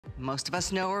Most of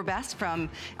us know her best from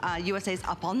USA's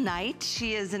Up All Night.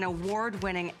 She is an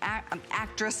award-winning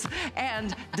actress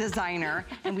and designer,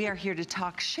 and we are here to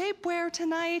talk shapewear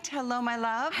tonight. Hello, my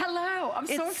love. Hello, I'm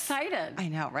so excited. I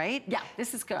know, right? Yeah,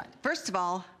 this is good. First of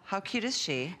all, how cute is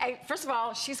she? Hey, first of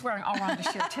all, she's wearing all Rhonda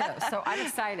Shear too, so I'm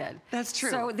excited. That's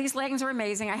true. So these leggings are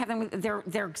amazing. I have them,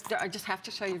 I just have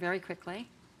to show you very quickly.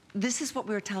 This is what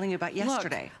we were telling you about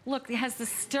yesterday. Look, it has the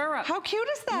stirrup. How cute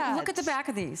is that? Look at the back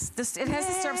of these. It has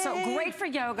the stirrup, so great for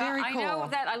yoga. Very cool. I know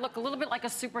that I look a little bit like a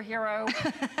superhero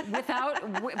but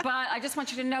I just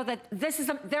want you to know that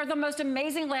they're the most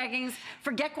amazing leggings.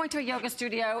 Forget going to a yoga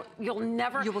studio. You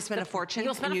will spend a fortune.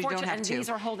 You'll spend a fortune, and these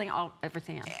are holding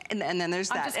everything in. And then there's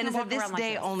that. And it's a this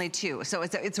day like only too. So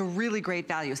it's a really great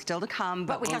value still to come.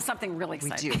 But we have something really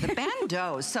exciting. We do. The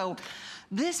bandeau. So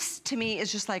this, to me, is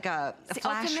just like a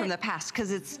flash from the past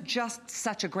because it's just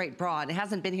such a great bra. And it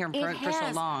hasn't been here for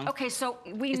so long. Okay, so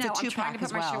we know I'm trying to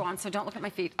put my shoe on, so don't look at my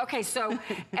feet. Okay, so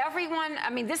everyone, I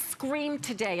mean, this screamed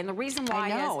today, and the reason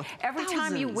why is every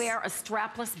time you wear a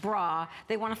strapless bra,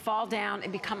 they want to fall down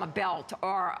and become a belt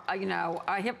or a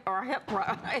hip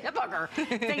hugger.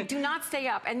 They do not stay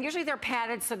up, and usually they're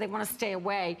padded, so they want to stay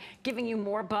away, giving you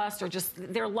more bust or just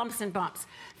they're lumps and bumps.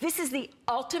 This is the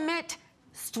ultimate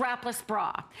strapless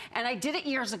bra, and I did it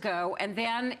years ago, and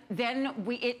then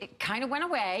it kind of went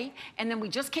away, and then we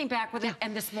just came back with it,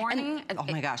 and this morning, oh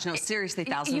my gosh, no, seriously,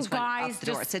 thousands went up the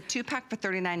door. It's a 2-pack for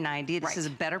 $39.90. This is a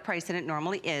better price than it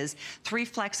normally is. 3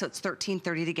 flex, so it's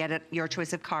 $13.30 to get it. Your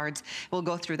choice of cards. We'll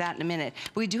go through that in a minute.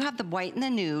 But we do have the white and the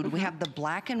nude. We have the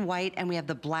black and white, and we have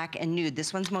the black and nude.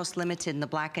 This one's most limited in the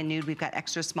black and nude. We've got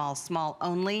extra small, small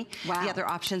only. Wow. The other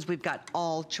options, we've got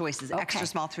all choices, extra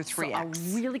small through 3X.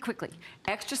 So, really quickly,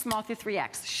 extra small through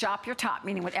 3X. Shop your top,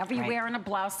 meaning whatever you wear in a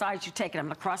blouse size, you take it. I'm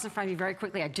gonna cross in front of you very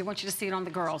quickly. I do want you to see it on the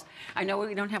girls. I know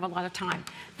we don't have a lot of time.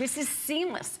 This is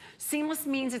seamless. Seamless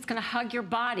means it's gonna hug your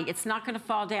body. It's not gonna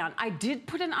fall down. I did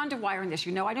put an underwire in this.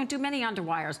 You know I don't do many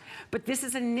underwires, but this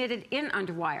is a knitted in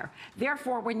underwire.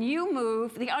 Therefore, when you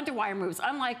move, the underwire moves.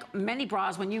 Unlike many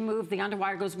bras, when you move, the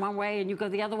underwire goes one way and you go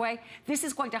the other way. This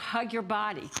is going to hug your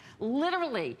body.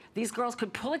 Literally, these girls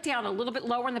could pull it down a little bit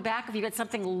lower in the back if you had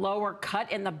something lower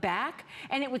cut in the back,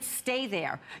 and it would stay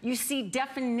there. You see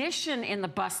definition in the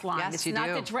bust line. Yes, it's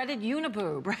not the dreaded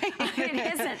uniboob, right?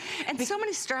 It isn't. And so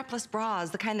many strapless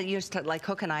bras, the kind that you used to like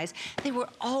hook and eyes, they would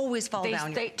always fall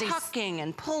down. Tucking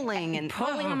and pulling and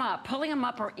pulling them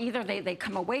up, or either they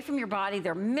come away from your body,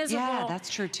 they're miserable. Yeah, that's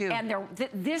true too. And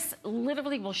this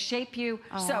literally will shape you.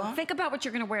 So think about what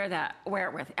you're going to wear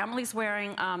it with. Emily's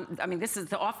wearing, I mean, this is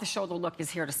the off-the-shoulder look is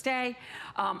here to stay,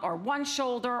 or one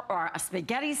shoulder, or a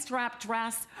spaghetti strap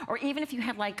dress, or even if you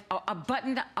had like a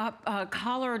buttoned up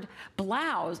collared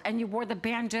blouse and you wore the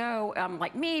bandeau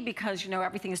like me, because you know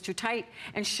everything is too tight,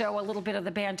 and show a little bit of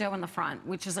the bandeau in the front,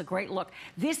 which is a great look.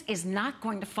 This is not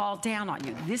going to fall down on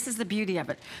you. This is the beauty of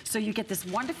it. So you get this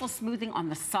wonderful smoothing on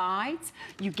the sides.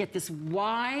 You get this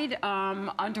wide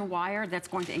underwire that's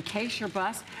going to encase your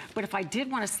bust. But if I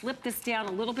did want to slip this down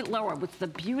a little bit lower, with the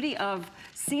beauty of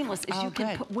seamless is you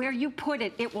can put, where you put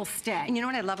it, it will stay. And you know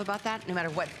what I love about that? No matter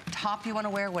what top you want to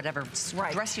wear, whatever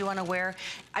dress you want to wear.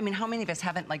 I mean, how many of us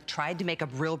haven't like tried to make a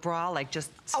real bra, like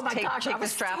just take the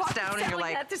straps down and you're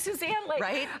like, that to Suzanne,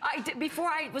 right? Before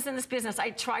I was in this business,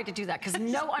 I tried to do that because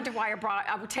no underwire bra.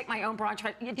 I would take my own bra and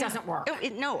try. It doesn't work.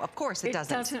 No, of course it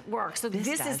doesn't. It doesn't work. So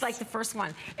this is like the first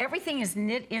one. Everything is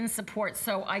knit in support.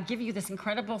 So I give you this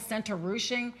incredible center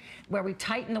ruching where we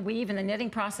tighten the weave in the knitting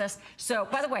process. So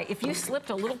by the way, if you slipped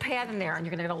a little pad in there, and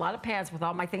you're going to get a lot of pads with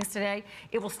all my things today,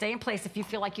 it will stay in place if you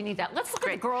feel like you need that. Let's look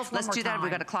at the girls one more time. Let's do that.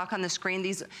 We've got a clock on the screen.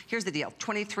 Here's the deal.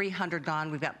 2,300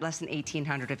 gone. We've got less than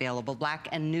 1,800 available. Black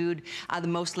and nude, the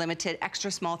most limited.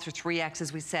 Extra small through 3X,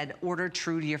 as we said. Order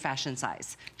true to your fashion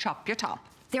size. Chop your top.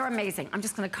 They're amazing. I'm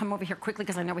just going to come over here quickly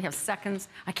because I know we have seconds.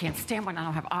 I can't stand when I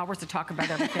don't have hours to talk about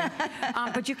everything.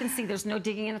 But you can see there's no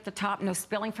digging in at the top, no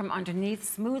spilling from underneath,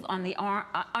 smooth on the arm,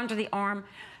 under the arm.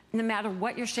 No matter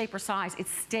what your shape or size,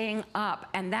 it's staying up.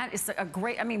 And that is a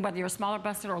great, I mean, whether you're smaller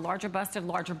busted or larger busted,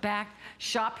 larger back,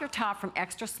 shop your top from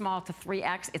extra small to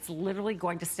 3X. It's literally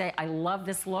going to stay. I love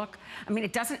this look. I mean,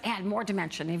 it doesn't add more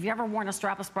dimension. Have you ever worn a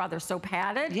strapless bra? They're so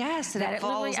padded. Yes, and it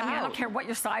falls out. I mean, I don't care what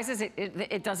your size is,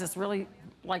 it does this really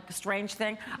like a strange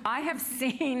thing. I have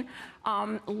seen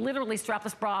literally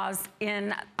strapless bras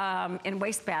in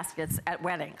waste baskets at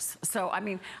weddings. So I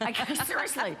mean,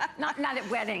 seriously, not at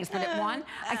weddings, but at one.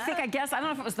 I guess I don't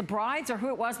know if it was the brides or who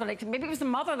it was, but maybe it was the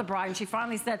mother of the bride, and she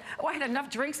finally said, "Oh, I had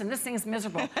enough drinks, and this thing is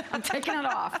miserable. I'm taking it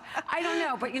off." I don't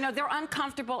know, but you know, they're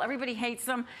uncomfortable. Everybody hates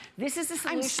them. This is a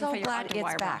solution for your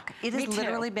underwire bra. It has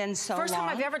literally been so long. First time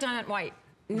I've ever done it white.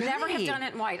 Never have done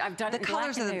it in white. I've done it in black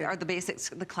and nude. The colors are the basics,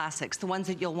 the classics, the ones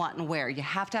that you'll want and wear. You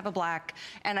have to have a black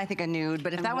and I think a nude,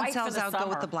 but if that one sells out, go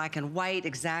with the black and white,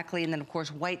 exactly. And then of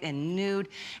course, white and nude.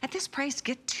 At this price,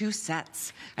 get 2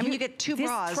 sets. I mean, you get 2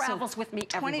 bras. This travels with me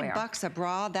everywhere. $20 a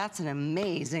bra, that's an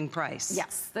amazing price.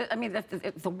 Yes, I mean,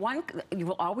 the one, you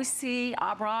will always see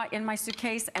a bra in my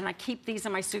suitcase, and I keep these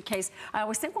in my suitcase. I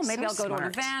always think, well, maybe I'll go to an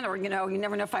event, or, you know, you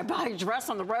never know if I buy a dress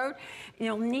on the road.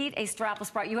 You'll need a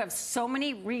strapless bra. You have so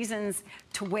many reasons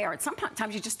to wear it.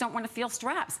 Sometimes you just don't want to feel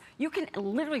straps. You can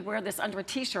literally wear this under a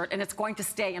t-shirt and it's going to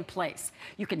stay in place.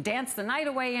 You can dance the night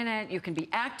away in it. You can be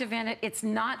active in it. It's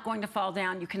not going to fall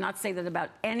down. You cannot say that about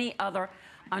any other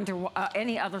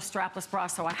strapless bra,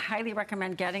 so I highly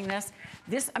recommend getting this.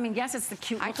 This, I mean, yes, it's the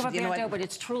cute look of a bandeau, but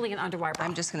it's truly an underwire bra.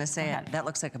 I'm just going to say it. That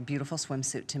looks like a beautiful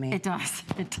swimsuit to me. It does.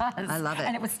 It does. I love it.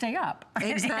 And it would stay up.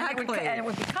 Exactly. and it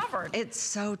would be covered. It's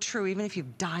so true, even if you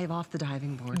dive off the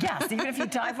diving board. Yes, even if you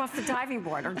dive off the diving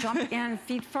board or jump in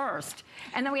feet first.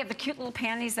 And then we have the cute little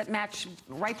panties that match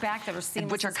right back that are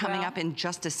seamless, which are coming up in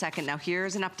just a second. Now,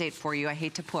 here's an update for you. I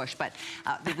hate to push, but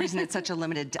the reason it's such a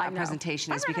limited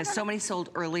presentation is because so many sold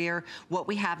earlier. What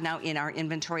we have now in our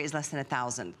inventory is less than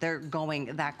 1,000. They're going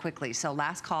that quickly. So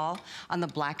last call on the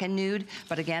black and nude.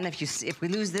 But again, if we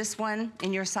lose this one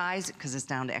in your size, because it's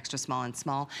down to extra small and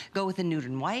small, go with the nude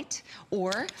and white,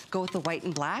 or go with the white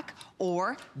and black,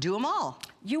 or do them all.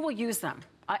 You will use them.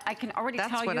 I can already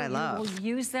tell you, you will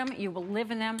use them, you will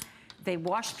live in them. They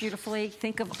wash beautifully.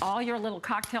 Think of all your little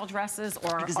cocktail dresses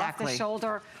or off the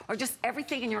shoulder or just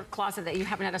everything in your closet that you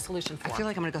haven't had a solution for. I feel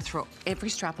like I'm gonna go through every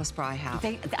strapless bra I have.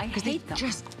 I hate them. They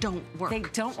just don't work. They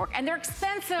don't work. And they're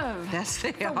expensive. Yes,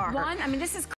 they are. One, I mean, this is